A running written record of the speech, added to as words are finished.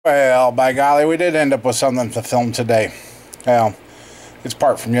Well, by golly, we did end up with something to film today. Well, it's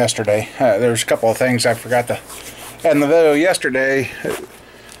part from yesterday. There's a couple of things I forgot to add in the video yesterday.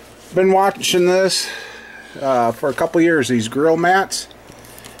 Been watching this for a couple years, these grill mats.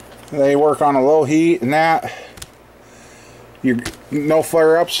 They work on a low heat and that. No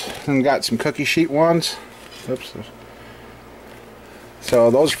flare-ups, and got some cookie sheet ones. Oops.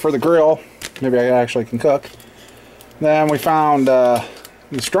 So those are for the grill. Maybe I actually can cook. Then we found the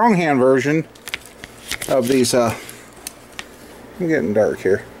strong hand version of these. I'm getting dark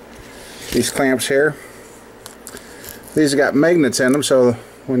here. These clamps here. These have got magnets in them, so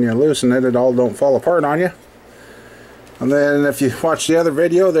when you loosen it, it all don't fall apart on you. And then if you watch the other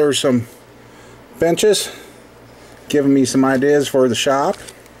video, there's some benches giving me some ideas for the shop.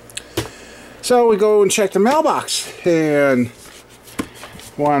 So we go and check the mailbox, and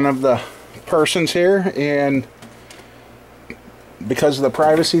one of the persons here, and because of the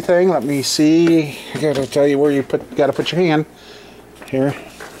privacy thing, let me see. I gotta tell you where you gotta put your hand. Here.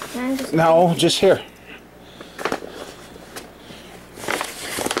 No, just here.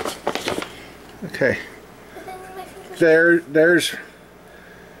 Okay. There's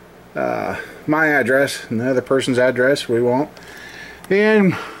my address and the other person's address. We won't.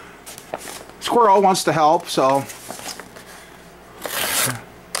 And Squirrel wants to help, so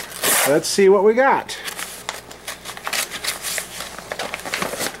let's see what we got.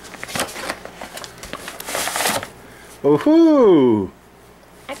 Woohoo!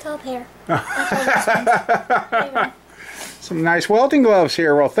 I told hair. Some nice welding gloves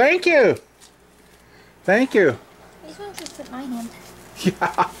here. Well, thank you. Thank you. These ones just fit my hand.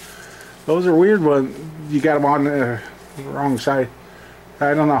 Yeah. Those are weird ones. You got them on the wrong side.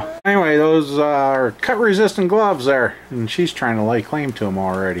 I don't know. Anyway, those are cut resistant gloves there. And she's trying to lay claim to them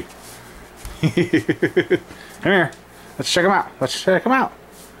already. Come here. Let's check them out. Let's check them out.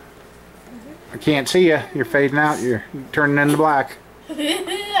 I can't see you. You're fading out. You're turning into black.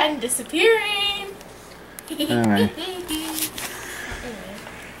 I'm disappearing. Anyway.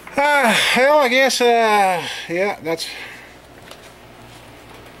 Hell, I guess, yeah, that's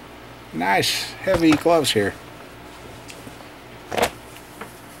nice, heavy gloves here.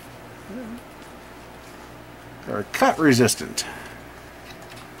 They're cut resistant.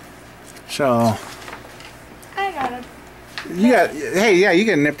 So, I got them. You got, hey, yeah, you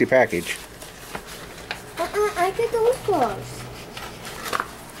get a nifty package. I get those gloves.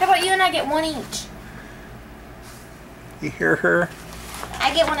 How about you and I get one each? You hear her?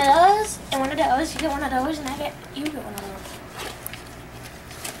 I get one of those, and one of those, you get one of those, and you get one of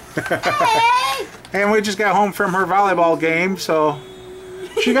those. Hey! And we just got home from her volleyball game, so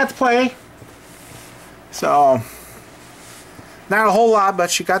she got to play. So, not a whole lot,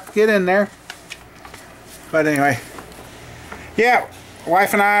 but she got to get in there. But anyway, yeah,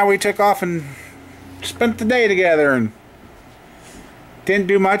 wife and I, we took off and spent the day together and didn't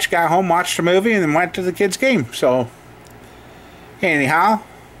do much. Got home, watched a movie, and then went to the kids' game. So, anyhow,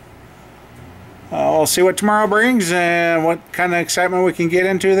 we'll see what tomorrow brings and what kind of excitement we can get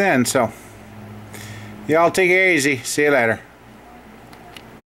into then. So, y'all take it easy. See you later.